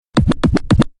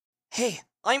Hey,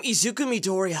 I'm Izuku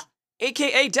Midoriya,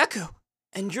 aka Deku,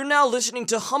 and you're now listening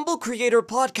to Humble Creator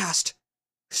Podcast.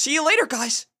 See you later,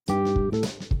 guys!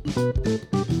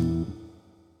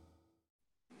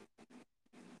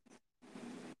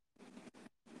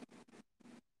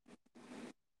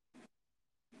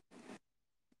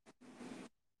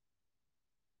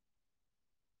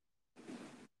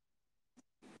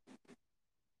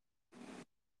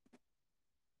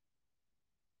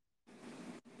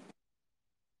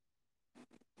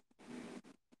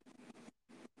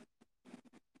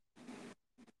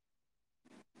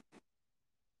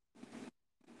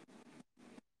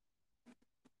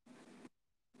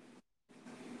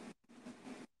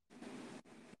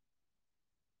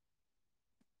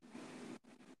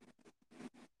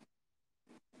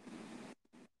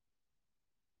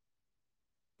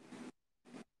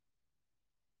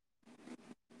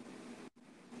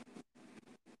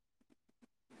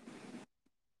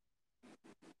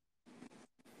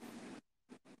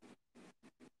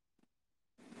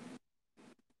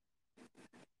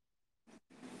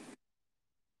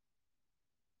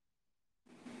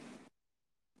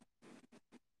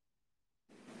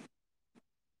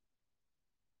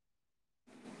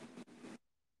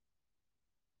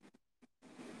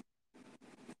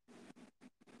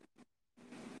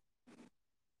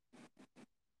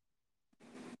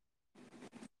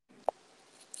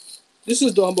 This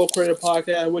is the Humble Creator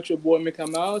Podcast with your boy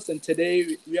Mikel, and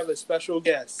today we have a special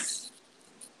guest,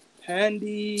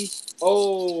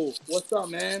 Pandy0. What's up,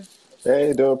 man?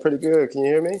 Hey, doing pretty good. Can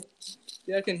you hear me?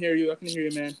 Yeah, I can hear you.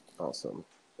 Man. Awesome.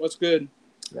 What's good?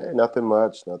 Hey, nothing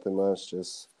much.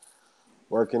 Just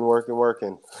working.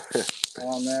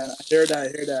 Oh man, I hear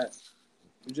that.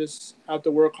 You just have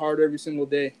to work hard every single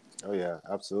day. Oh yeah,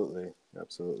 absolutely.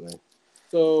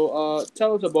 So,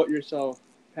 tell us about yourself,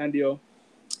 Pandy0.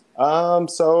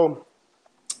 So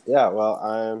yeah, well,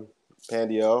 I'm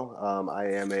Pandy0. I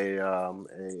am a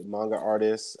manga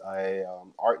artist,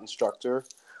 art instructor,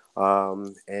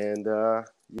 and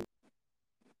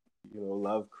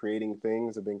love creating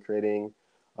things. I've been creating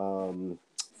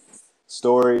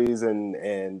stories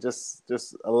and just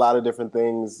a lot of different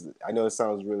things. I know it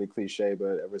sounds really cliche,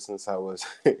 but ever since I was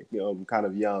kind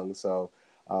of young,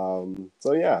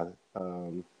 yeah,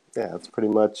 that's pretty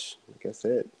much, I guess,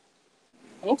 it.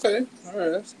 Okay, all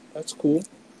right, that's cool.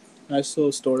 Nice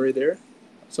little story there.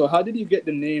 So, how did you get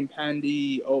the name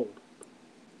Pandy0?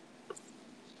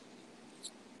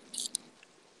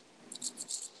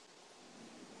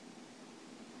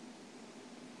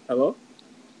 Hello,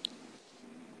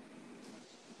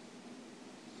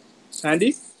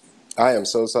 Pandy. I am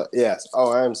so sorry. Yes. Oh,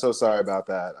 I am so sorry about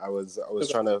that. I was Okay.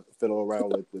 trying to fiddle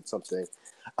around with something.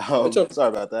 It's okay. Sorry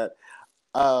about that.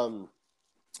 Um,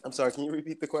 I'm sorry. Can you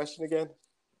repeat the question again?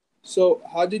 So,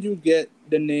 how did you get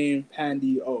the name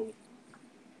Pandy0?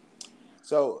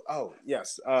 So, oh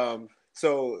yes.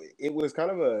 So it was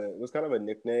kind of a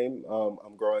nickname.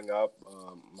 I'm growing up.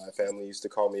 My family used to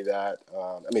call me that.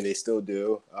 I mean, they still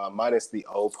do. Minus the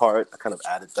O part. I kind of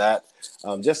added that,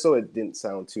 just so it didn't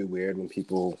sound too weird when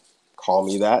people call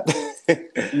me that.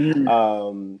 Mm.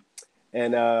 um,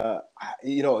 and to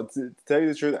tell you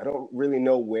the truth, I don't really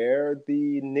know where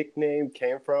the nickname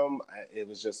came from. It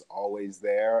was just always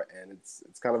there, and it's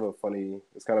kind of a funny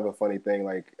thing.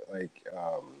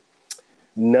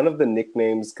 None of the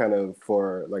nicknames kind of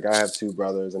for, like, I have two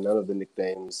brothers, and none of the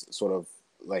nicknames sort of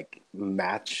like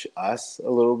match us a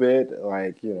little bit.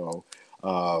 My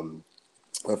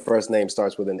first name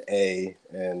starts with an A,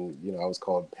 and I was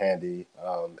called Pandy.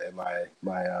 And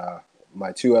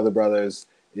my two other brothers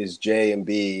is J and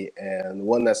B, and the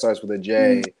one that starts with a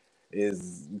J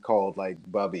is called like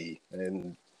Bubby,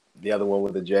 and the other one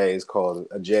with a J is called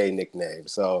a J nickname.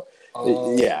 So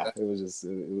yeah, Okay. it was just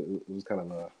it was kind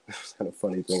of a it was kind of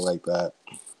funny thing like that.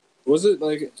 Was it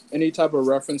like any type of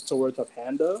reference towards a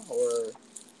panda or?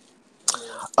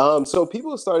 So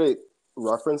people started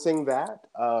referencing that,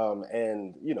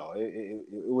 and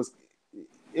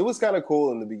it was kind of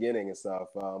cool in the beginning and stuff,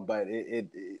 but it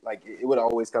would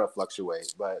always kind of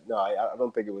fluctuate. But no, I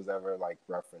don't think it was ever like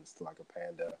referenced to like a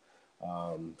panda.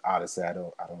 Honestly, I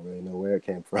don't really know where it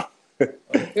came from.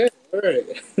 Okay, all right,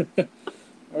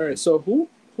 all right. So, who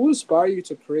inspired you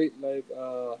to create like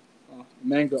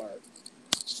manga art?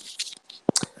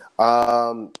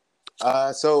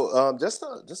 Just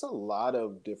a lot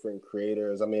of different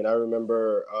creators. I mean, I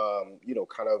remember,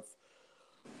 kind of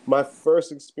my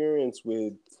first experience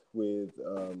with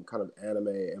kind of anime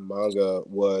and manga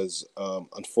was,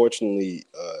 unfortunately,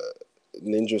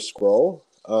 Ninja Scroll.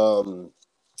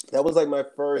 That was like my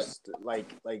first, I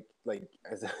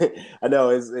know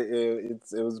it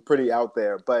was pretty out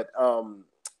there, but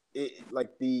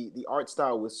like the art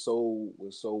style was so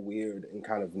weird and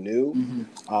kind of new.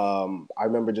 I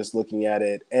remember just looking at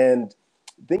it and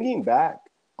thinking back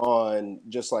on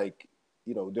just like,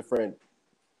 different,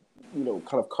 kind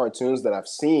of cartoons that I've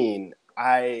seen.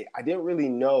 I didn't really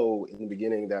know in the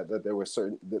beginning that there was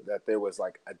that there was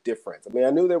like a difference. I mean,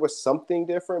 I knew there was something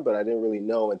different, but I didn't really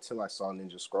know until I saw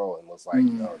Ninja Scroll and was like,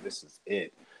 oh, this is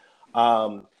it.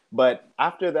 But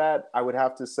after that, I would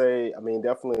have to say, I mean,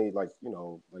 definitely like,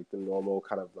 like the normal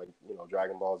kind of like,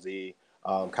 Dragon Ball Z,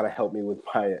 kind of helped me with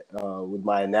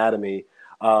my anatomy.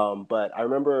 But I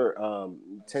remember,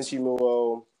 Tenchi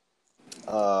Muo,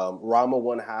 Rama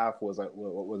One Half was a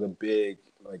big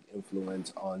like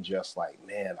influence on just like,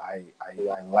 man, I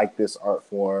like this art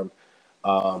form.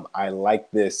 I like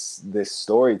this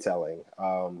storytelling.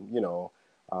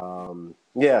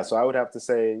 Yeah, so I would have to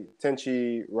say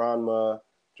Tenchi, Ranma,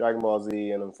 Dragon Ball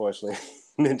Z, and unfortunately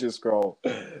Ninja Scroll.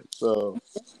 So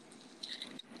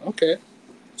Okay.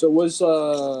 So was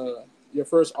your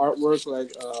first artwork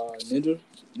like Ninja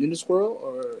Squirrel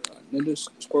or Ninja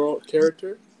Squirrel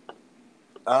character?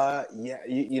 yeah,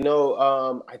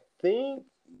 I think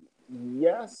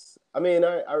yes. I mean,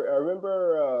 I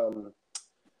remember,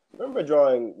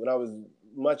 drawing when I was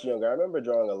much younger. I remember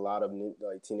drawing a lot of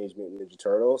like Teenage Mutant Ninja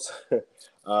Turtles.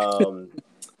 um,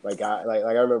 I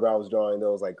remember I was drawing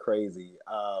those like crazy.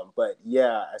 But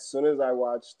yeah, as soon as I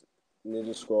watched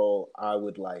Ninja Scroll, I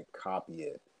would like copy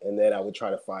it, and then I would try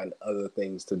to find other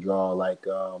things to draw. Like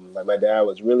my dad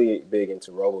was really big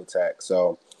into Robotech,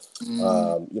 so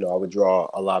I would draw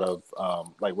a lot of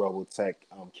like Robotech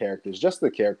characters, just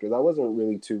the characters. I wasn't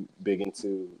really too big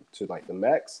into like the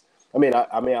mechs. I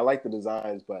like the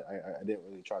designs, but I didn't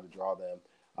really try to draw them.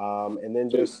 And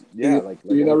then So just yeah, like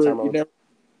you every never time I would.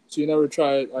 so you never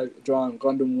tried like drawing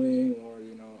Gundam Wing or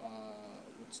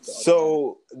what's the other anime?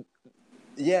 So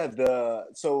yeah,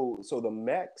 the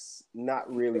mechs not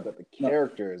really, but the No.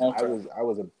 characters. I Okay. was I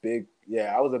was a big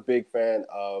I was a big fan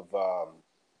of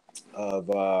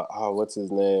what's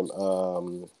his name?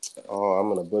 I'm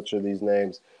gonna butcher these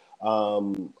names. I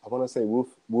want to say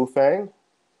Wu Fang.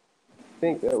 I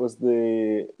think that was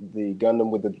the Gundam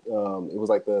with the it was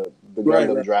like the Right,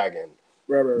 Gundam right, dragon.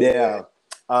 right. Yeah.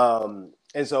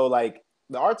 And so like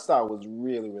the art style was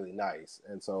really really nice,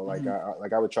 and so like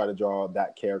I would try to draw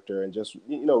that character and just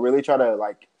really try to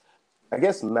like I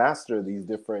guess master these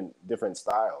different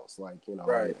styles, like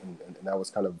Right. and that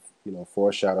was kind of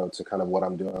foreshadowed to kind of what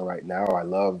I'm doing right now. I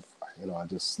love I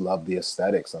just love the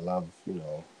aesthetics. I love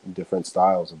different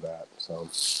styles of that. So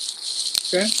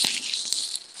Okay.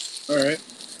 All right.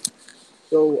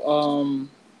 So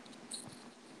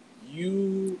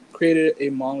you created a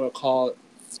manga called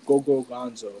GoGo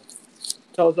Gonzo.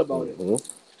 Tell us about it. mhm.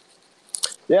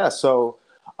 Yeah, so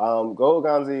GoGo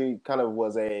Gonzi kind of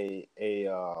was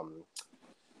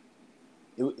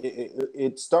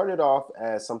it started off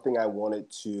as something I wanted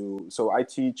to. So I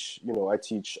teach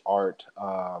art.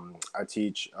 I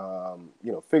teach,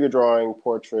 figure drawing,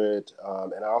 portrait,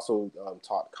 and I also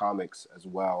taught comics as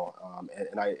well.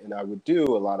 And I would do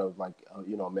a lot of like,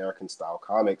 American style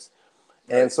comics.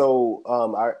 And Right. so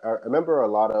I remember a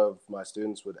lot of my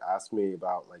students would ask me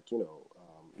about like,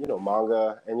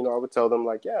 manga, and, I would tell them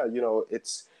like, yeah,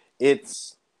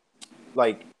 it's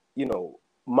like,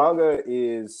 manga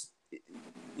is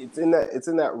it's in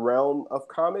that realm of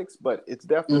comics, but it's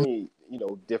definitely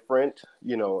different,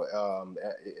 and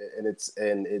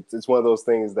it's one of those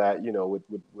things that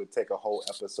would take a whole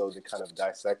episode to kind of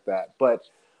dissect that. But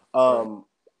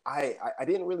Right. I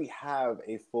didn't really have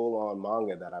a full on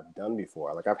manga that I've done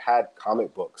before. Like I've had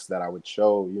comic books that I would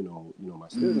show my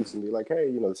students and be like,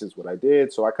 hey, this is what I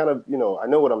did. So I kind of I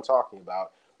know what I'm talking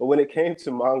about. But when it came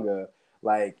to manga,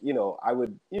 like I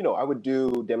would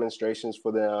do demonstrations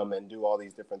for them and do all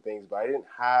these different things, but I didn't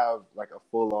have like a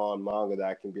full-on manga that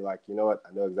I can be like, you know what,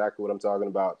 I know exactly what I'm talking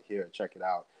about, here, check it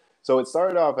out. So it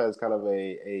started off as kind of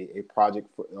a project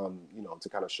for, to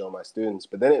kind of show my students,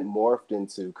 but then it morphed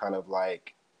into kind of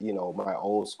like my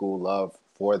old school love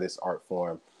for this art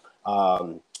form.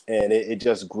 And it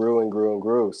just grew and grew and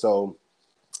grew. So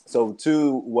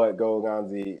to what Go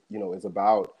Ganzi, is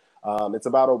about. It's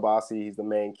about Obasi. He's the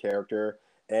main character,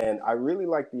 and I really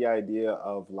like the idea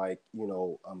of like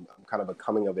kind of a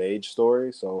coming of age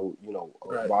story. So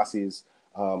Right. Obasi's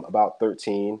about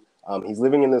 13. He's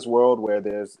living in this world where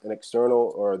there's an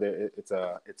external, or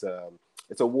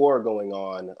it's a war going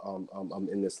on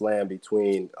in this land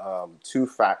between two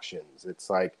factions. It's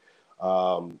like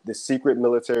this secret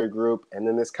military group, and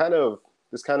then this kind of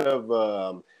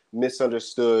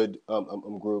misunderstood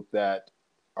group that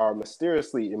are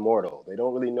mysteriously immortal. They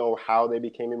don't really know how they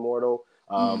became immortal,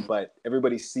 but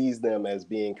everybody sees them as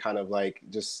being kind of like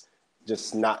just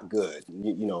not good.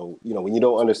 When you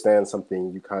don't understand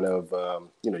something, you kind of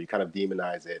you kind of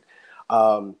demonize it.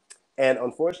 And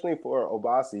unfortunately for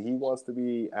Obasi, he wants to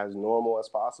be as normal as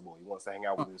possible. He wants to hang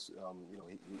out with his,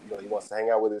 he wants to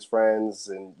hang out with his friends,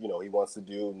 and he wants to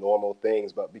do normal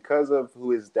things. But because of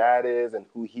who his dad is and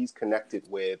who he's connected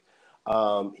with,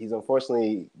 he's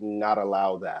unfortunately not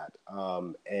allowed that.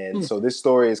 And so this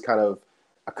story is kind of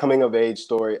a coming of age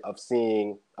story of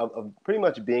seeing, of pretty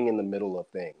much being in the middle of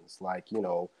things. Like,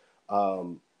 the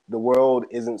world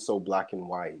isn't so black and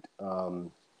white.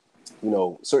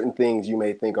 Certain things you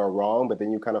may think are wrong, but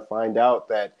then you kind of find out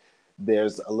that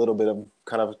there's a little bit of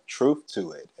kind of truth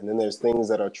to it. And then there's things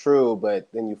that are true, but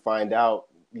then you find out,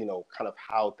 kind of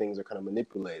how things are kind of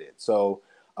manipulated. So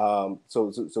GoGo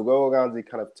Gonzi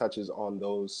kind of touches on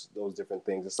those different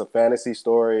things. It's a fantasy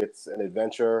story. It's an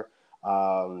adventure.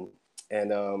 We've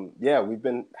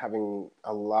been having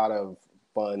a lot of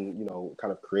fun,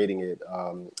 kind of creating it.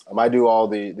 I do all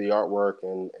the artwork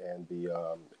and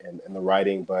the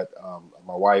writing, but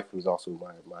my wife, who's also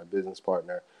my business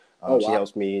partner, she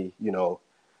helps me.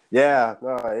 Yeah,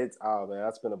 no, it's man,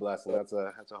 that's been a blessing. That's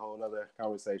a whole nother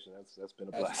conversation. That's been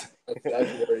a blessing.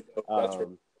 That's very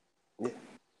dope.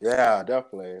 Yeah,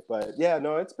 definitely. But yeah,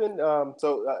 no, it's been so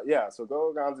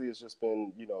GoGo Gonzi has just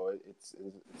been, it's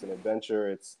an adventure.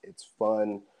 It's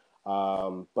fun.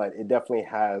 But it definitely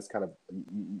has kind of a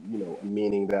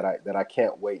meaning that I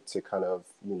can't wait to kind of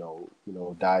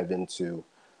dive into.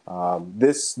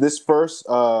 This first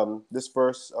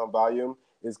volume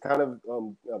is kind of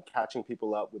catching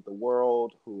people up with the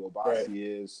world, who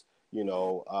Obasi is,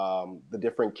 the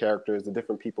different characters, the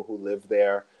different people who live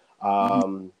there.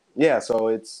 So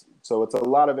it's a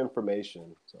lot of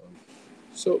information.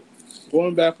 So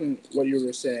going back on what you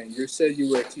were saying, you said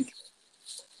you were a teacher.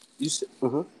 You said,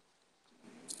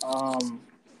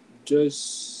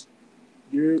 just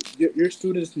your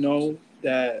students know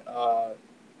that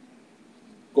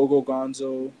GoGo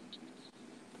Gonzo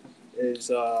is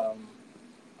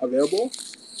available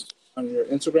on your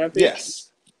Instagram page?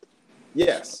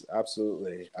 Yes,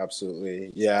 absolutely.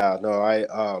 Yeah, no, I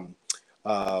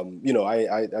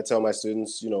tell my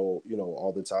students,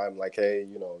 all the time, like, hey,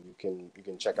 you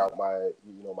can check out my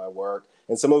work,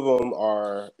 and some of them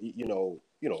are,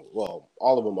 well,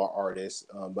 all of them are artists,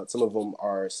 but some of them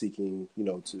are seeking,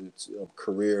 to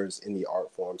careers in the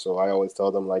art form. So I always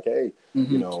tell them, like, hey,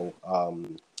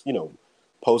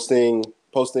 posting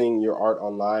your art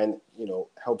online,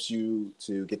 helps you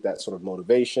to get that sort of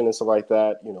motivation and stuff like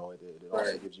that. It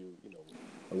also gives you,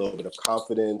 a little bit of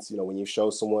confidence. When you show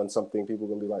someone something, people are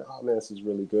gonna be like, oh man, this is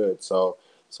really good. So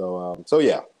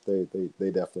yeah,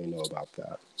 they definitely know about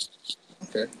that.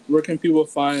 Okay. Where can people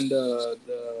find the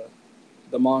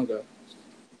manga?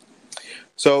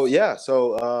 So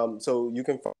you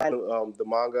can find the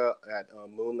manga at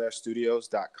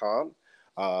moonlairstudios.com.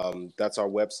 That's our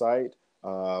website.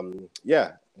 And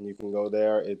you can go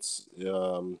there. It's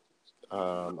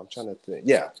I'm trying to think.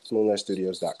 Yeah, it's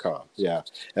moonlairstudios.com. Yeah,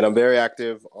 and I'm very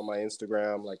active on my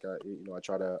Instagram. Like I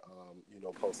try to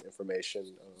post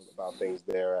information about things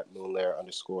there at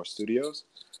moonlair_studios.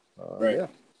 Yeah.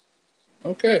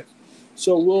 Okay.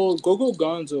 So will GoGo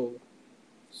Gonzo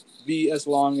be as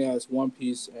long as One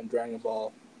Piece and Dragon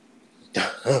Ball?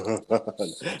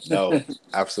 No,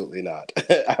 absolutely not.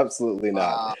 Absolutely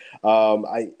not.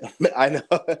 I know.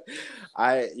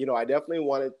 I definitely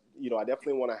wanted. I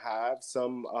definitely want to have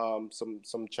some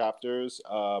chapters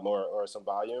or some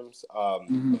volumes.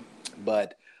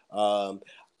 But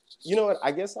what?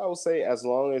 I guess I will say, as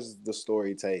long as the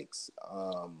story takes.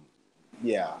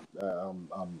 Yeah.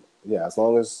 As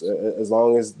long as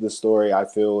the story, I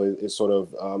feel, is sort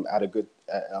of at a good.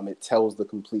 It tells the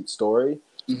complete story.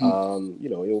 It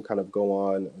will kind of go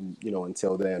on,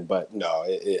 until then. But no,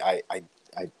 I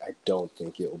don't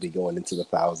think it will be going into the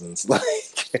thousands. Like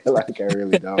I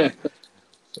really don't.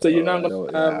 So you're not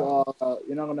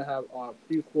gonna have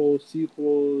prequels,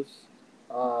 sequels,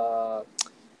 the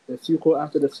sequel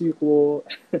after the sequel.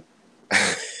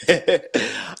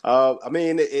 I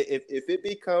mean, if it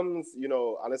becomes,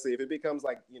 honestly, if it becomes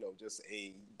like, just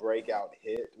a breakout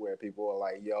hit where people are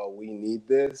like, yo, we need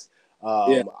this.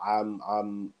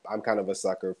 I'm kind of a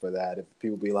sucker for that. If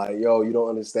people be like, yo, you don't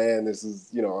understand, this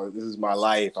is my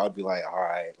life, I'd be like, all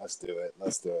right, let's do it.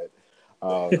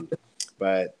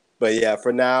 But yeah,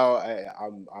 for now,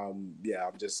 I'm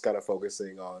just kind of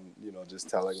focusing on, just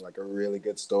telling like a really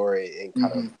good story in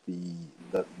kind of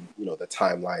the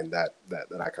timeline that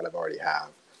I kind of already have.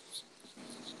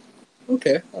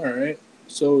 Okay, all right.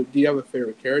 So do you have a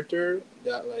favorite character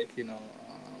that, like,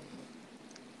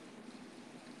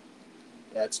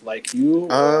 that's like you,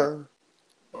 or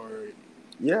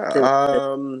Yeah.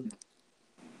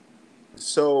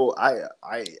 So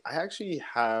I actually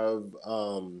have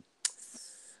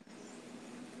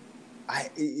I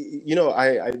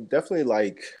definitely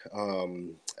like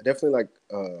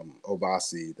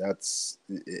Obasi. That's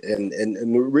and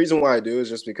the reason why I do is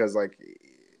just because like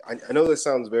I know this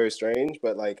sounds very strange,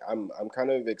 but like I'm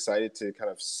kind of excited to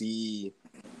kind of see.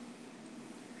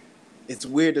 It's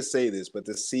weird to say this, but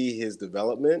to see his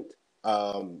development,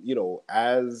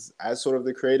 as sort of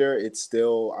the creator, it's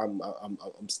still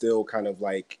I'm still kind of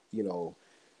like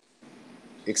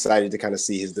excited to kind of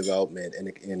see his development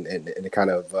and kind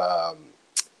of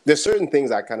there's certain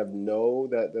things I kind of know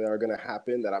that are going to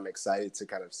happen that I'm excited to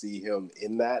kind of see him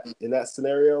in that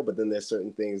scenario. But then there's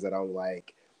certain things that I'm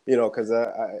like, because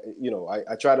I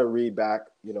try to read back,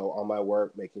 on my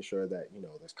work, making sure that,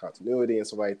 there's continuity and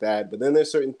stuff like that. But then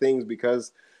there's certain things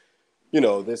because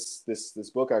this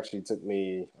book actually took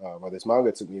me, or this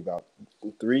manga took me about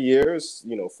 3 years,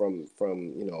 from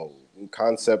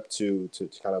concept to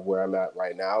kind of where I'm at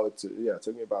right now. It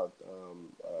took me about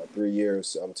 3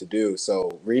 years to do.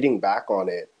 So reading back on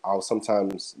it, I'll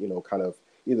sometimes kind of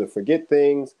either forget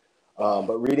things,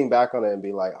 but reading back on it and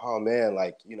be like, oh man,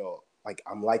 like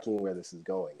I'm liking where this is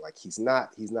going. Like he's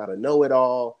not a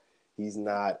know-it-all. He's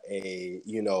not a,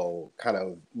 kind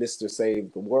of Mr.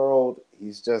 Save the World.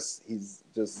 He's just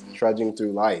trudging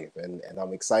through life. And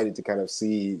I'm excited to kind of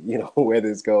see, where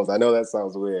this goes. I know that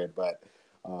sounds weird, but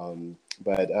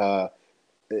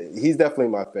he's definitely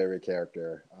my favorite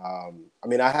character. I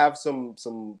mean, I have some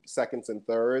seconds and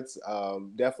thirds.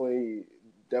 Definitely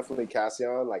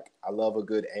Cassian. Like, I love a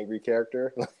good angry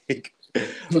character. Like,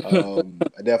 I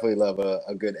definitely love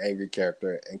a good angry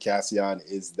character, and Cassian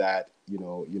is that.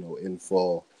 In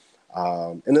full.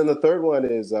 And then the third one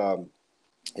is Xochitl.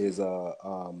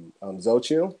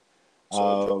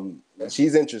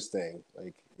 She's interesting.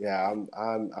 Like, yeah,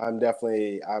 I'm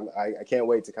definitely I can't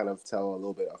wait to kind of tell a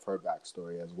little bit of her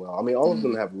backstory as well. I mean, all of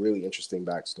them have really interesting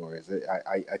backstories.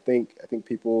 I think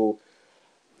people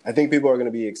are going to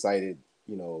be excited,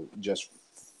 just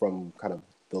from kind of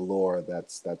the lore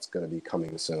that's going to be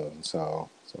coming soon. So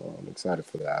I'm excited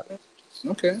for that.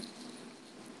 Okay.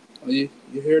 Well, you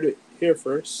heard it here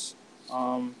first.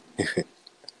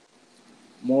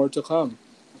 More to come.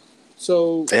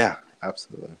 So yeah,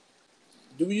 absolutely.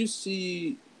 do you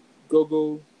see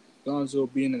GoGo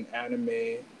Gonzo being an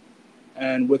anime,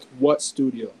 and with what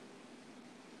studio?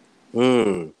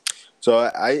 So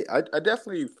I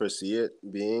definitely foresee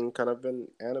it being kind of an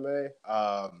anime.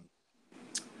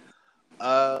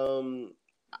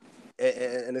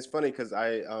 And it's funny because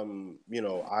I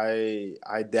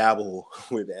dabble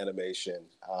with animation,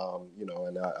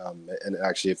 and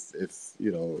actually if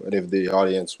if the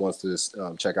audience wants to just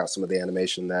check out some of the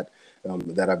animation that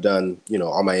I've done,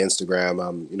 on my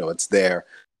Instagram, it's there.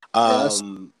 Yes,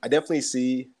 I definitely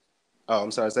see. Oh,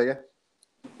 I'm sorry, say again.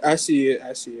 I see it.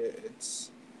 I see it.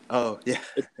 Oh, yeah.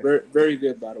 It's very very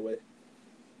good, by the way.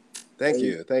 Thank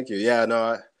you. Yeah,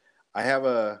 no, I have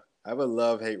a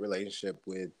love-hate relationship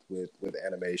with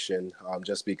animation,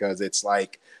 just because it's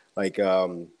like I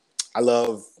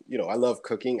love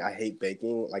cooking. I hate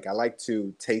baking. Like, I like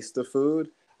to taste the food.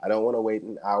 I don't want to wait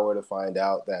an hour to find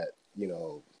out that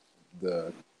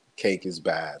the cake is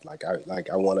bad. I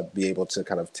want to be able to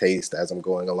kind of taste as I'm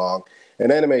going along.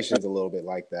 And animation is a little bit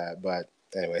like that. But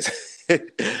anyways,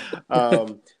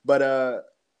 um, but I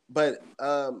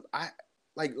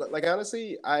like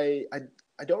honestly, I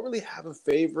don't really have a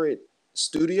favorite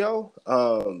studio.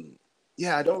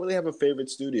 Yeah, I don't really have a favorite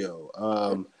studio.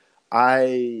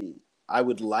 I I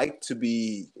would like to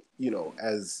be,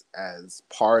 as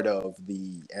part of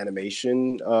the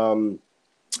animation.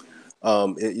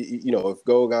 If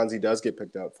GoGo Gonzi does get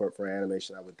picked up for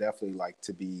animation, I would definitely like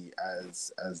to be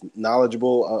as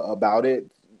knowledgeable about it.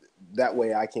 That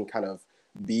way, I can kind of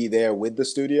be there with the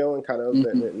studio and kind of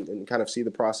and kind of see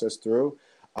the process through.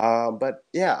 But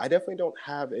yeah, I definitely don't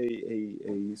have a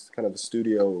kind of a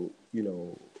studio,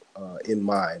 in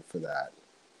mind for that.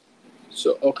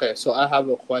 So okay, so I have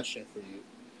a question for you.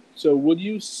 So would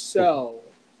you sell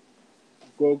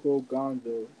GoGo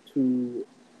Gonzo to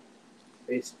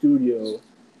a studio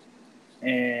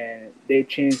and they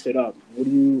changed it up? Would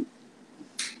you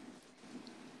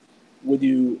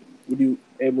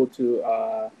able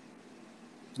to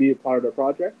be a part of the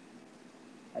project?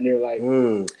 And they're like,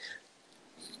 Mm.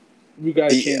 you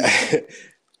gotta change Yeah.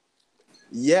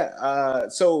 Yeah.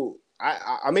 So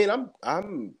I mean,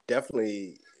 I'm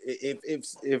definitely,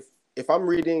 if I'm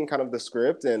reading kind of the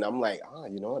script and I'm like, oh,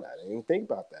 you know what, I didn't even think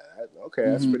about that. Okay,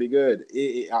 that's it. pretty good.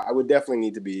 I would definitely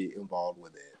need to be involved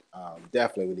with it.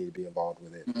 definitely we need to be involved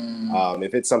with it.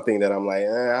 If it's something that I'm like,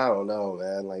 I don't know,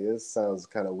 man, like this sounds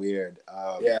kind of weird.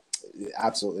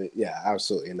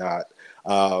 Absolutely not.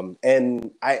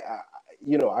 And I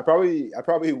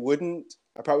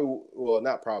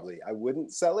I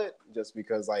wouldn't sell it just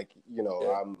because, like,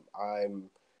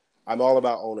 I'm all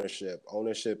about ownership.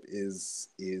 Ownership is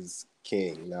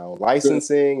king. Now,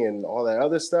 licensing and all that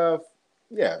other stuff,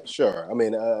 yeah, sure. I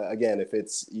mean, again, if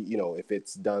it's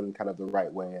done kind of the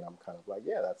right way, and I'm kind of like,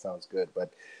 yeah, that sounds good.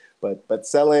 But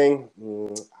selling,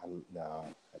 no,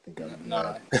 I think I'm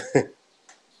good.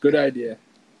 Good idea.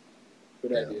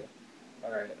 Good idea.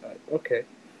 All right. Okay.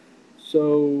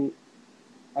 So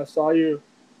I saw your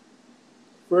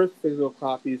first physical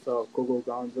copies of GoGo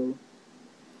Gonzo.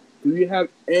 Do you have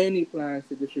any plans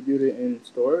to distribute it in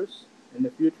stores in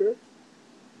the future?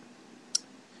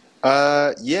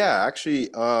 Yeah,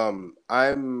 actually, I'm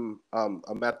at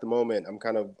the moment, I'm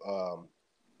kind of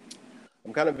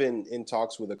in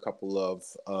talks with a couple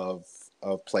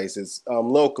of places,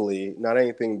 locally, not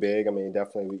anything big. I mean,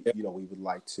 definitely, we would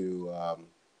like to,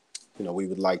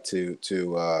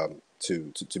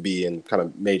 to be in kind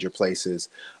of major places.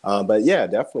 But yeah,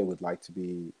 definitely would like to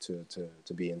be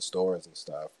in stores and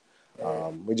stuff.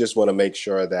 We just want to make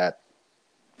sure that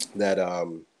that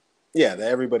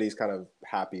everybody's kind of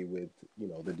happy with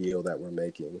the deal that we're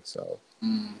making. So.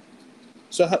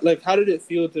 So, like, how did it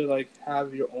feel to like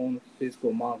have your own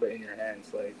physical manga in your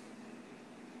hands?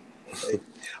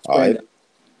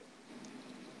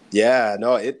 Yeah,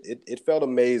 no, it felt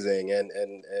amazing, and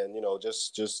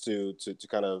just to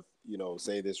kind of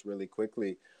say this really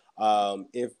quickly,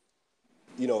 if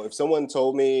someone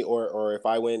told me, or if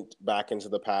I went back into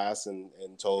the past and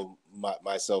told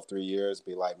myself 3 years,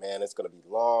 be like, man, it's gonna be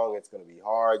long, it's gonna be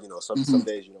hard, some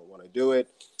days you don't want to do it,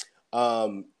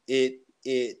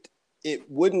 it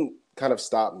wouldn't kind of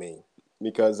stop me,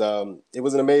 because it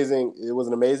was an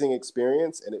amazing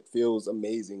experience, and it feels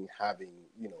amazing having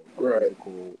a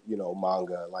physical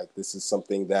manga. Like, this is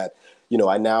something that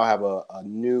I now have a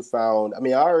newfound. I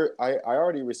mean, I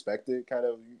already respected kind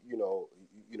of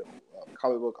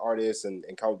comic book artists and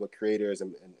comic book creators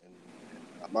and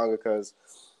mangakas.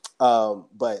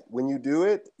 But when you do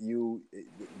it,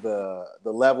 the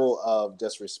level of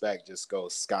disrespect just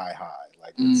goes sky high.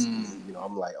 Like, it's,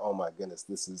 I'm like, oh my goodness,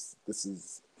 this is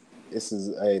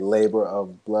a labor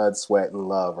of blood, sweat, and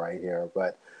love right here.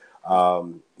 But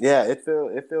yeah, it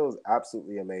feels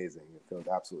absolutely amazing. It feels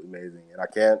absolutely amazing, and I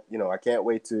can't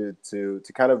wait to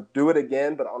kind of do it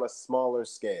again, but on a smaller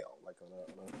scale, like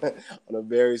on a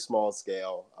very small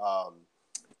scale.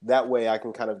 That way, I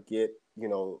can kind of get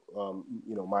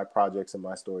my projects and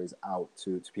my stories out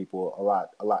to people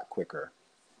a lot quicker.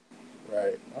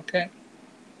 Right. Okay.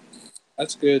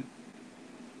 That's good.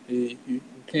 You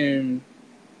came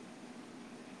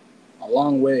a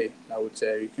long way, I would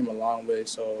say. You came a long way.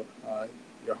 So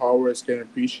your hard work is getting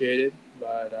appreciated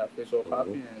by the physical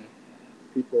copy, and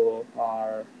people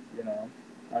are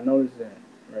noticing it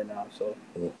right now. So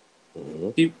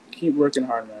keep working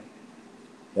hard, man.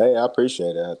 Hey, I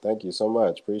appreciate it. Thank you so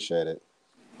much. Appreciate it.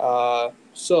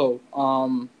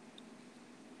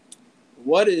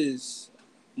 What is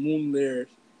Moonlair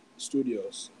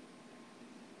Studios?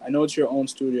 I know it's your own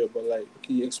studio, but like,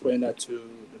 can you explain that to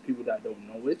the people that don't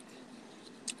know it?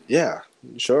 Yeah,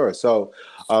 sure. So,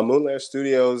 Moonlair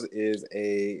Studios is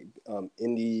a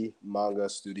indie manga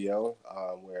studio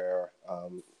where,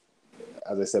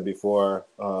 as I said before,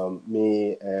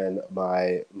 me and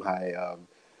my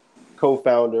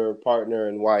co-founder, partner,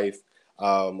 and wife,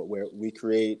 where we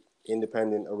create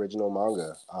independent original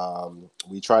manga.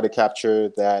 We try to capture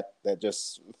that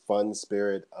just fun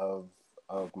spirit of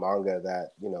manga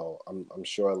that I'm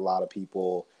sure a lot of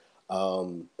people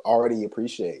already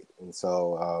appreciate, and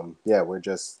so yeah, we're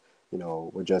just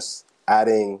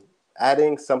adding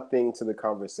something to the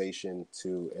conversation,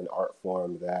 to an art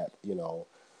form that we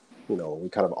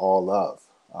kind of all love.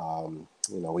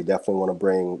 We definitely want to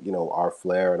bring our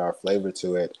flair and our flavor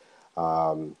to it,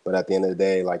 but at the end of the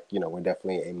day, like, we're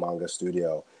definitely a manga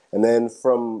studio. And then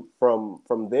from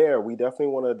there, we definitely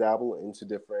want to dabble into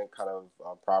different kind of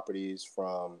properties,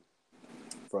 from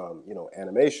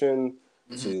animation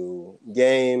to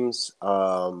games,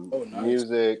 Nice.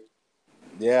 music.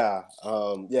 Yeah,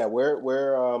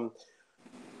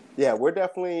 we're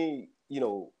definitely,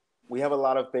 we have a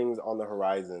lot of things on the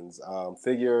horizons.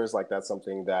 Figures, like, that's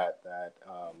something that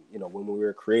when we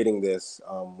were creating this,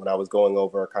 when I was going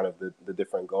over kind of the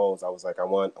different goals, I was like, I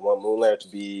want Moonlair to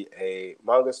be a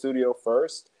manga studio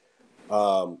first.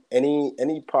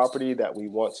 Any property that we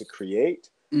want to create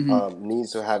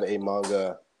needs to have a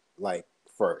manga, like,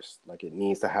 first. Like it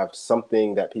needs to have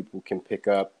something that people can pick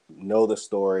up, know the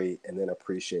story, and then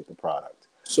appreciate the product.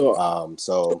 So,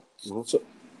 Mhm.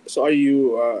 so are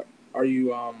you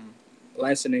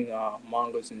licensing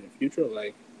mangas in the future,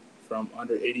 like from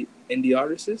under 80 indie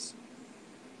artists?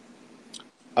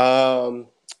 Um,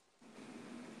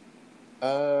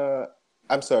 uh,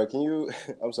 I'm sorry. Can you?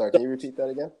 I'm sorry. Can you repeat that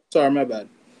again? Sorry, my bad.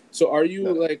 So, are you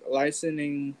No. like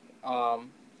licensing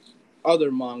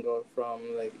other manga from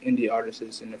like indie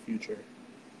artists in the future?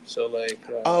 So, like,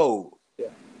 Oh. yeah.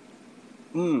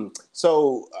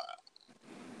 So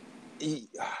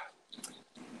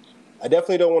I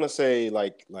definitely don't want to say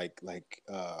like like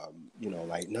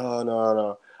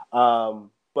no.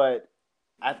 But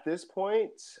at this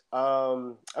point,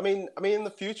 I mean in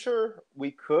the future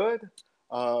we could.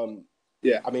 Um,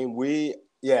 Yeah. we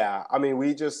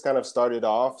just kind of started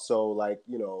off, so like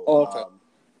Oh, okay.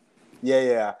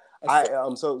 yeah. That's fair.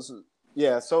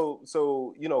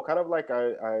 Kind of like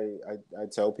I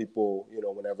tell people,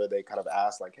 whenever they kind of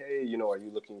ask like, hey, are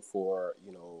you looking for,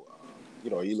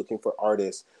 are you looking for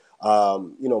artists? I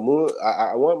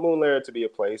want Moonlayer to be a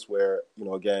place where,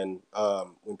 again,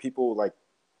 when people like,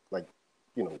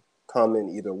 come and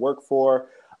either work for,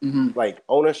 Mm-hmm. like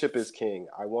ownership is king.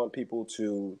 I want people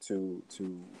to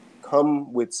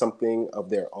come with something of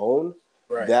their own.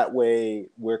 Right. That way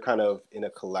we're kind of in a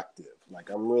collective. Like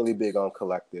I'm really big on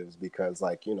collectives because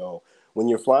like, when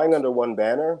you're flying under one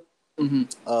banner,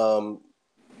 Mm-hmm.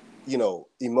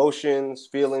 emotions,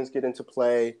 feelings get into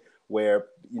play where,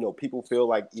 people feel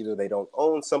like either they don't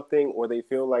own something or they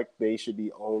feel like they should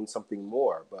be owned something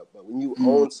more. But when you Mm-hmm.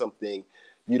 own something,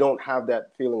 you don't have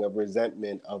that feeling of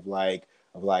resentment of like,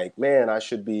 man, I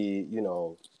should be,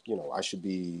 I should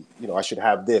be, I should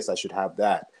have this, I should have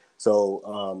that. So,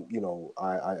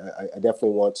 I definitely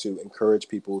want to encourage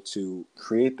people to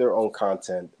create their own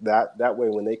content. That way,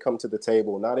 when they come to the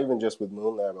table, not even just with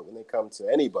Moonlight, but when they come to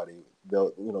anybody,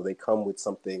 they come with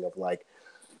something of like,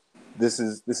 this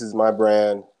is my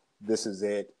brand, this is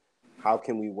it. How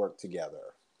can we work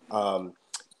together? And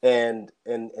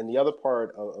the other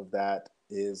part of that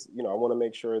is, I want to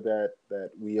make sure that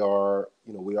we are,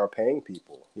 we are paying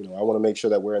people. I want to make sure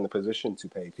that we're in the position to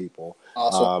pay people.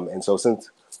 Awesome. And so since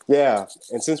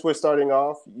we're starting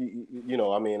off,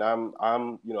 I mean,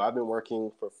 I've been working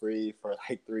for free for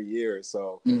like 3 years,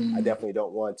 so I Mm-hmm. definitely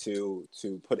don't want to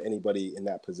put anybody in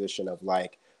that position of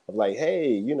like,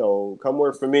 hey, come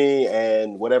work for me,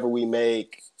 and whatever we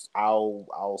make,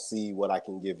 I'll see what I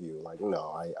can give you. Like,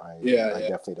 no, Yeah. I Yeah.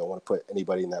 definitely don't want to put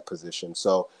anybody in that position.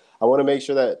 So I want to make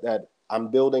sure that I'm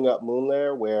building up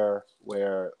Moonlayer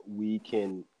where we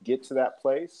can get to that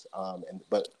place,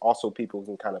 but also people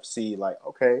can kind of see like,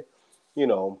 okay,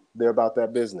 they're about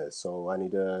that business, so I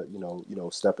need to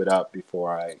step it up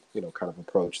before I kind of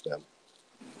approach them.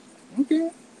 Okay.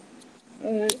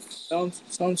 All right.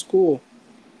 Sounds cool.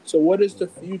 So, what is the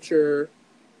future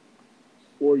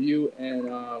for you and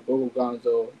GoGo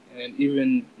Gonzo and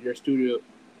even your studio,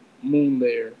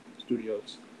 Moonlayer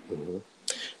Studios? Mm-hmm.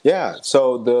 Yeah,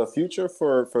 so the future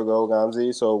for Go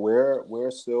Gonzi, so we're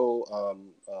still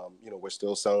we're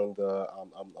still selling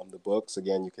the books.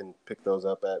 Again, you can pick those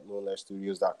up at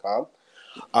moonlayerstudios.com.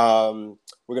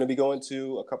 We're going to be going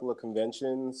to a couple of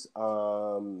conventions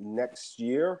next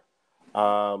year.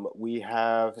 We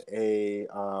actually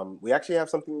have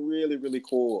something really, really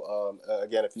cool.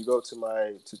 Again, if you go to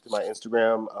my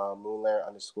Instagram,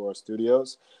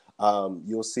 moonlayer_studios,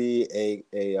 you'll see a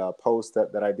post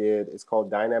that I did. It's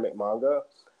called Dynamic Manga.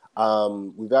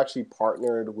 We've actually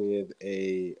partnered with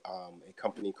a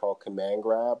company called Command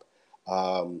Grab,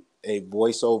 a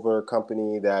voiceover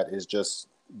company that is just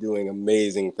doing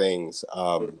amazing things. We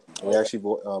Oh, actually,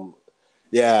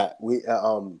 yeah,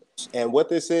 and what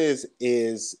this is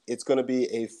it's going to be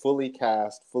a fully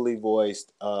cast, fully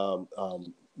voiced, kind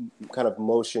of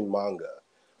motion manga,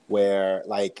 where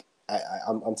like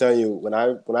I'm telling you, when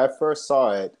I first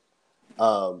saw it,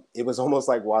 it was almost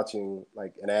like watching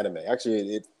like an anime.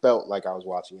 Actually, it felt like I was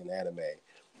watching an anime,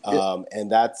 yeah.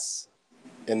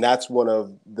 and that's one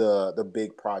of the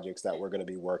big projects that we're going to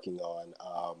be working on.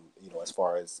 As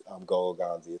far as GoGo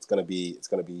Gonzi, it's going to be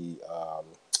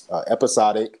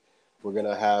episodic. We're going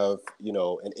to have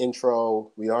an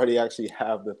intro. We already actually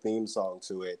have the theme song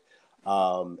to it,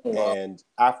 Oh, wow. and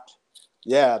after.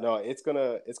 Yeah, no, it's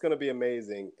gonna be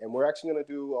amazing, and we're actually gonna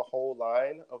do a whole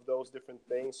line of those different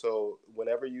things. So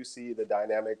whenever you see the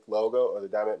dynamic logo or the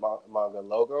dynamic manga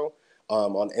logo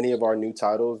on any of our new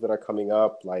titles that are coming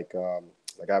up, like I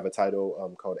have a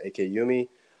title called AK Yumi.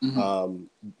 Mm-hmm. Um,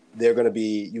 they're gonna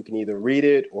be, you can either read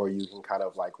it or you can kind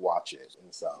of like watch it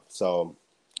and stuff. So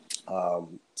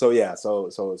So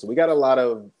we got a lot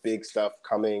of big stuff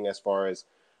coming as far as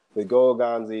with GoGo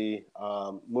Gonzi,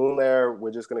 Moonlair.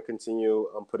 We're just going to continue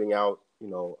putting out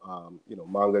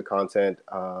manga content.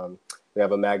 We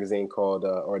have a magazine called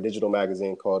or a digital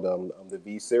magazine called the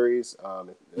V series.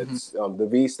 It's the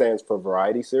V stands for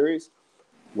Variety Series,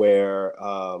 where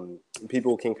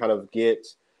people can kind of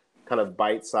get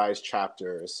bite-sized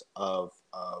chapters of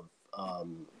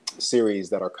series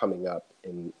that are coming up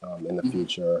in the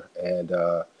future. And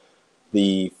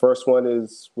the first one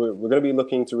is we're going to be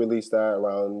looking to release that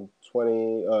around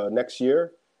next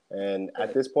year. And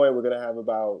at this point, we're going to have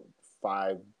about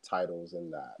 5 titles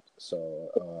in that. So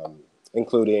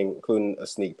including a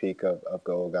sneak peek of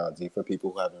GoGo Gonzi for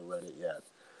people who haven't read it yet.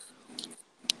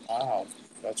 Wow,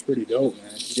 that's pretty dope,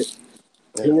 man.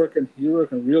 You're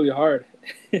working really hard.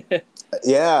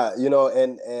 Yeah,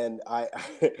 and I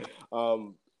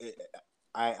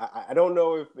don't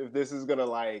know if this is gonna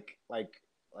like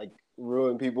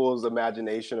ruin people's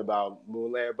imagination about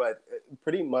Moonlair, but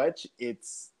pretty much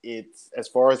it's as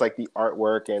far as like the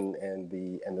artwork and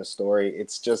the story,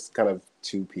 it's just kind of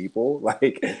 2 people.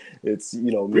 Like it's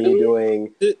me Really?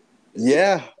 doing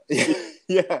yeah.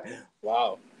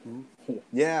 Wow.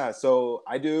 Yeah, so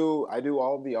I do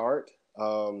all of the art.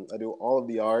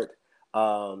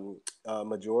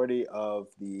 Majority of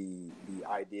the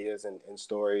ideas and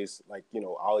stories, like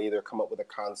I'll either come up with a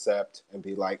concept and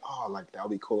be like, oh, like that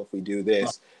would be cool if we do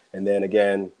this, and then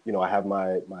again, I have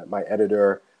my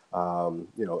editor,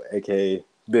 aka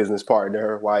business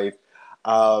partner, wife.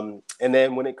 And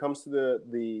then when it comes to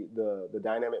the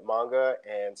dynamic manga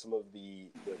and some of the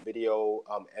video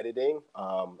editing,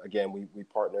 again, we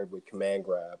partnered with Command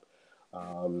Grab.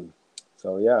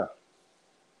 So yeah.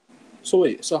 So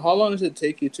wait, so how long does it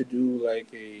take you to do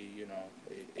like a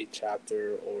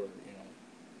chapter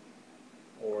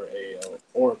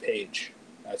or a page?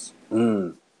 That's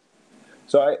a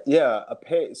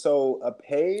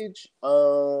page.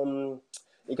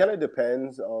 It kind of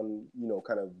depends on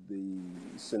kind of the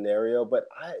scenario, but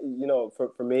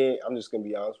for me, I'm just gonna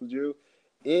be honest with you.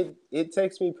 It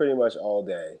takes me pretty much all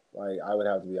day. Like I would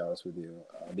have to be honest with you,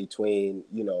 between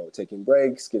taking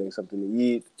breaks, getting something to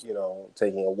eat,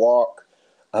 taking a walk,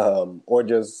 or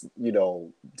just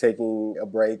taking a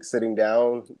break, sitting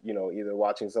down, either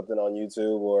watching something on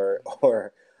YouTube or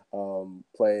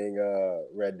playing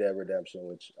Red Dead Redemption,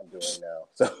 which I'm doing now.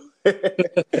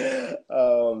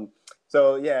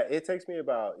 So yeah, it takes me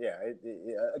about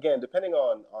again, depending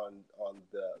on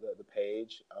the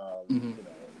page,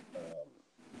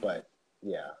 but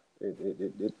yeah,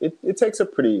 it takes a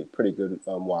pretty good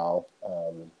while,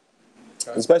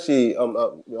 especially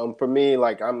for me.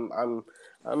 Like I'm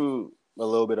a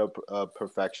little bit of a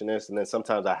perfectionist, and then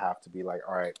sometimes I have to be like,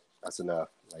 all right, that's enough.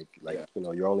 Like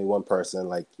you're only one person.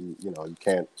 Like you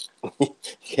can't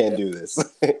do this.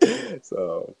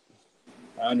 So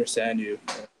I understand you.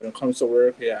 When it comes to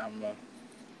work, yeah,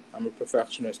 I'm a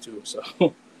perfectionist too. So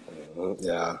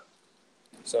yeah.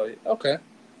 So okay,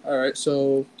 all right.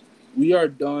 So we are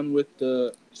done with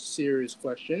the serious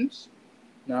questions.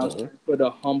 Now it's time for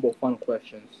the humble, fun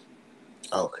questions.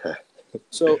 Okay.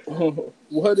 So,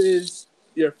 what is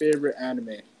your favorite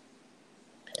anime?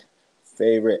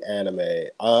 Favorite anime?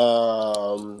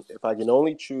 If I can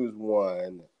only choose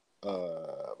one,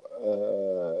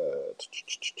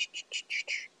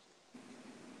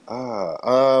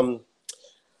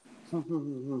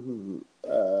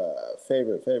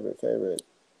 favorite.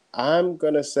 I'm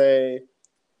gonna say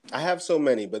I have so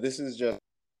many, but this is just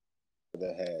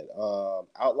the head.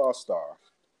 Outlaw Star.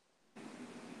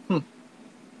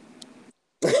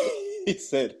 He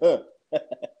said, "Huh."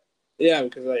 Yeah,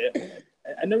 because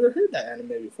I never heard that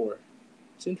anime before.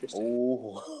 It's interesting.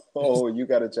 Oh, you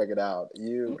gotta check it out.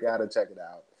 You gotta check it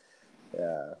out.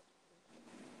 Yeah.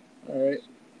 All right.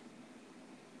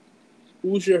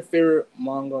 Who's your favorite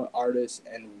manga artist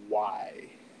and why?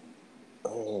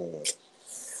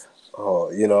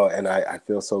 And I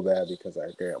feel so bad because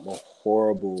I'm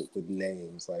horrible with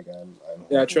names. Like I'm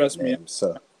trust me, names,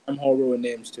 so. I'm horrible with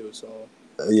names too. So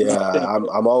yeah,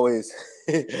 I'm always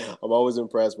I'm always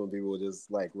impressed when people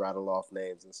just like rattle off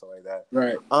names and stuff like that.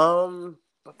 Right.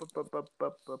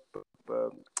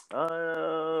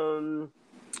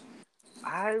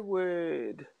 I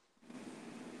would.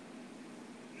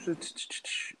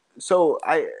 So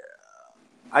I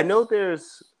know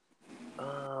there's.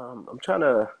 I'm trying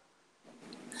to.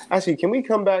 Actually, can we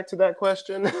come back to that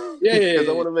question? Yeah. Because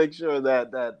I want to make sure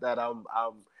that I'm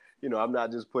I'm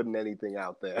not just putting anything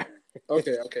out there.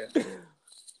 Okay.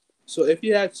 So if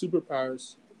you had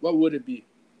superpowers, what would it be?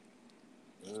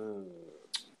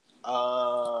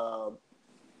 I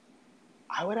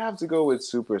I would have to go with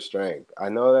super strength. I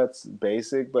know that's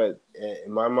basic, but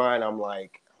in my mind, I'm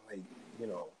like, you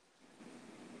know,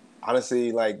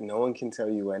 honestly, like no one can tell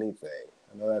you anything.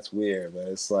 I know that's weird, but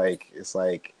it's like you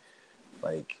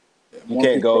More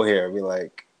can't go people, here and be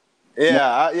like, more,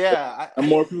 and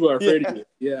more people are yeah, afraid of you.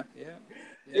 Yeah, yeah,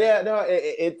 yeah. yeah. No,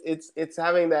 it's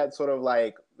having that sort of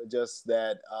like just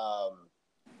that.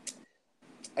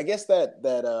 I guess that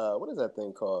what is that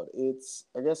thing called? It's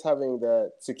I guess having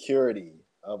that security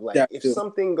of like That if too.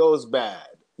 something goes bad,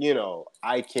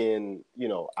 I can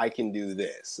do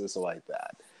this and so like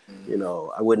that.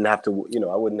 I wouldn't have to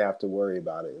worry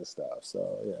about it and stuff.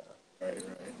 So yeah. Right,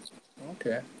 right.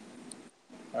 Okay.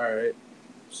 All right.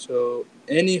 So,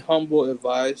 any humble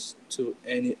advice to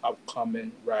any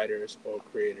upcoming writers or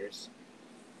creators?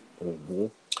 Mm-hmm.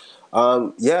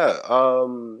 Yeah.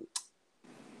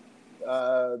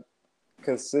 Uh,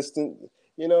 Consistent.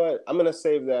 You know what? I'm gonna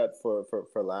save that for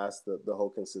last. The whole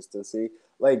consistency.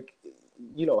 Like,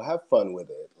 have fun with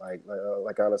it.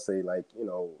 Like honestly, like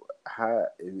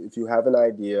if you have an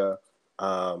idea,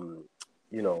 um,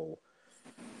 you know,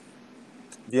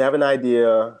 if you have an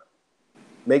idea,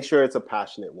 make sure it's a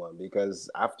passionate one because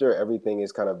after everything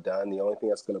is kind of done, the only thing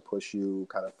that's going to push you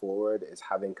kind of forward is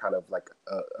having kind of like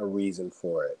a reason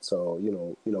for it. So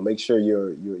make sure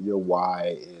your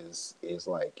why is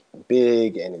like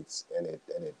big and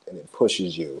it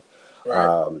pushes you,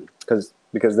 Right. because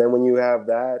then when you have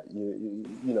that,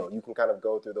 you can kind of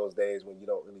go through those days when you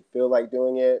don't really feel like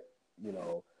doing it, you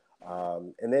know.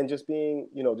 And then just being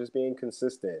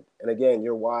consistent. And again,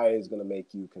 your why is going to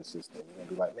make you consistent. You're going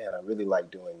to be like, man, I really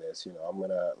like doing this. I'm going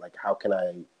to like, how can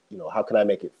I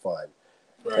make it fun?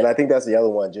 And Right. I think that's the other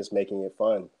one, just making it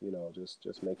fun,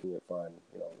 just making it fun,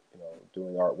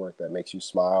 doing artwork that makes you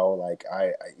smile. Like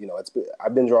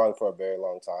I've been drawing for a very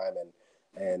long time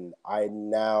and I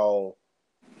now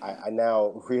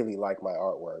really like my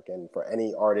artwork. And for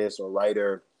any artist or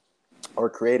writer or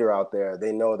creator out there,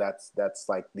 they know that's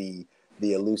like the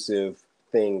elusive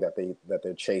thing that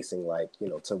they're chasing, like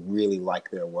to really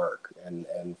like their work. And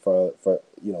for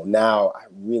now I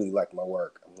really like my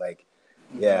work. I'm like,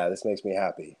 yeah, this makes me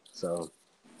happy. So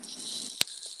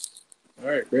All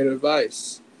right. Great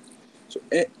advice. So,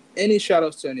 any shout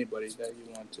outs to anybody that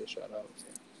you want to shout out?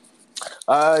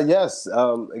 yes,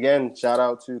 again, shout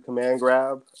out to Command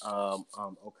Grab,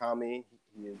 Okami.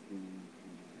 He is the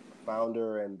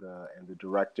founder and the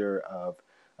director of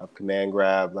Command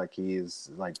Grab. Like he has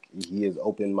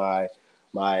opened my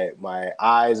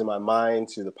eyes and my mind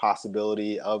to the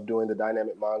possibility of doing the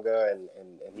dynamic manga, and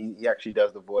he actually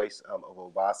does the voice of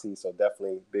Obasi. So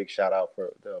definitely big shout out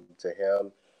to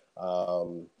him.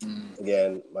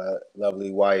 Again, my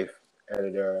lovely wife,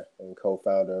 editor and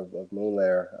co-founder of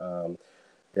Moonlair.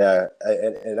 Yeah,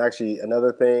 and actually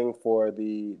another thing for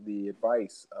the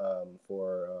advice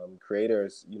for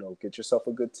creators, get yourself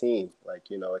a good team. Like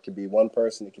it could be one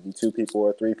person, it could be two people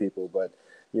or three people, but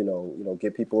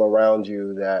get people around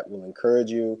you that will encourage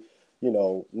you.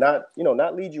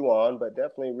 Not lead you on, but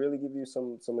definitely really give you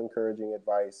some encouraging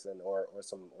advice or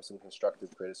some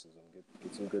constructive criticism.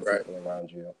 Get some good Right. people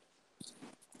around you.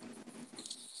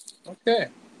 Okay.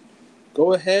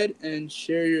 Go ahead and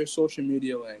share your social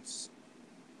media links.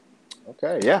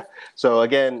 Okay, yeah. So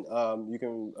again, you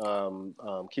can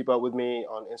keep up with me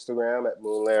on Instagram at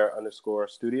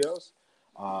moonlair_studios.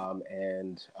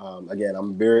 Again,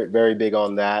 I'm very, very big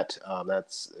on that.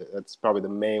 That's probably the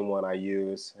main one I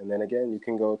use. And then again, you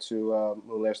can go to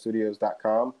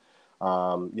moonlairstudios.com.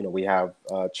 We have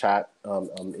chat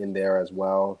in there as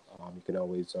well. You can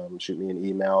always shoot me an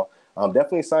email.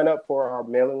 Definitely sign up for our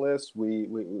mailing list. We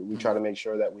try to make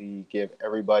sure that we give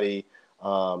everybody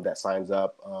that signs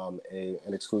up an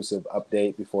exclusive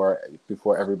update before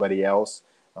everybody else.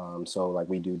 So like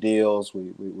we do deals,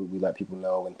 we let people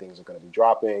know when things are going to be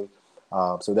dropping.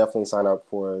 So definitely sign up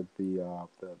for the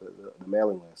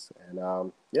mailing list.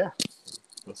 And yeah,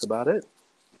 that's about it.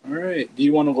 All right. Do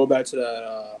you want to go back to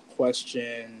that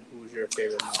question? Who's your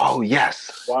favorite manga? Oh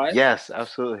yes, Why? yes,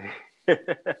 absolutely. Yeah.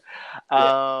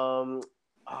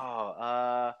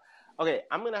 Okay,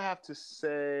 I'm gonna have to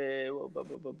say.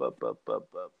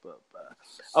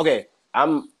 Okay,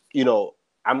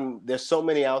 there's so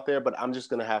many out there, but I'm just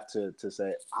gonna have to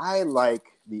say I like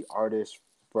the artist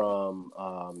from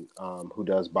who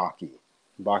does Baki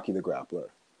the Grappler.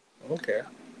 Okay.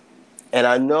 And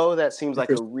I know that seems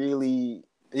like it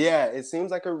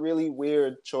seems like a really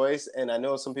weird choice, and I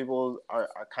know some people are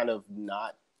kind of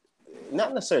not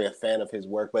necessarily a fan of his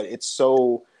work, but it's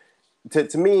so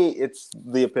to me it's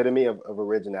the epitome of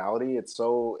originality. It's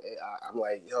so I'm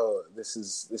like, yo, this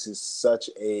is such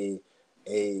a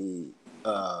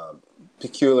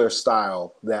peculiar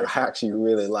style that I actually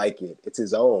really like it. It's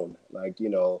his own, like, you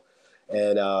know,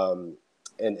 and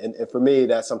for me,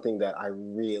 that's something that I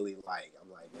really like. I'm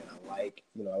like,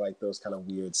 man, I like those kind of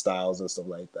weird styles and stuff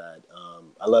like that.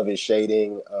 I love his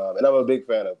shading, and I'm a big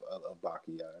fan of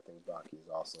Baki. I think Baki is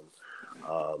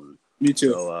awesome. Me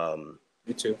too. So,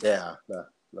 Me too. Yeah,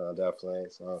 no, definitely.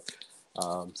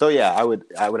 So yeah, I would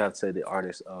have to say the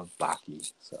artist of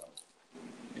Baki. So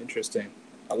Interesting.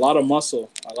 A lot of muscle,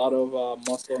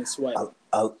 muscle and sweat.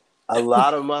 A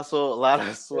lot of muscle, a lot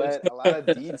of sweat, a lot of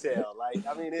detail. Like,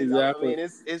 I mean, Exactly.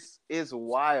 it's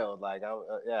wild. Like,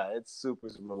 yeah, it's super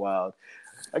wild.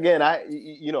 Again, I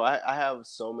have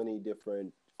so many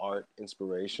different art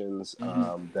inspirations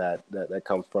that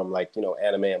come from, like, you know,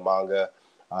 anime and manga.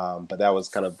 But that was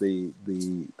kind of the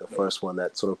first one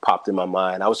that sort of popped in my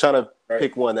mind. I was trying to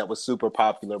pick one that was super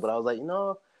popular, but I was like, you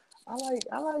know, I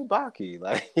like Baki.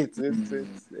 Like, it's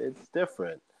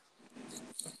different.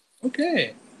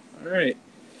 Okay. All right.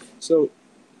 So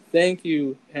thank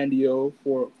you, Pandy0,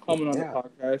 for coming on the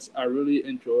podcast. I really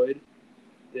enjoyed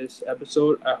this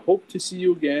episode. I hope to see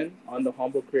you again on the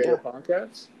Humble Creator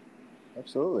Podcast.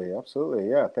 Absolutely.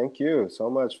 Yeah, thank you so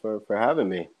much for having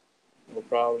me. No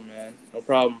problem, man. No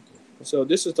problem. So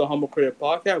this is the Humble Creator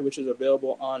Podcast, which is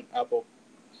available on Apple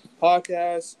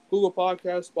Podcasts, Google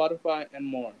Podcasts, Spotify, and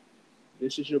more.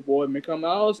 This is your boy, Mikel,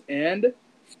 and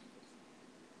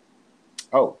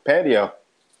Pandy0.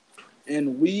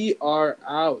 And we are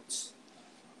out.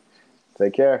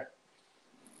 Take care.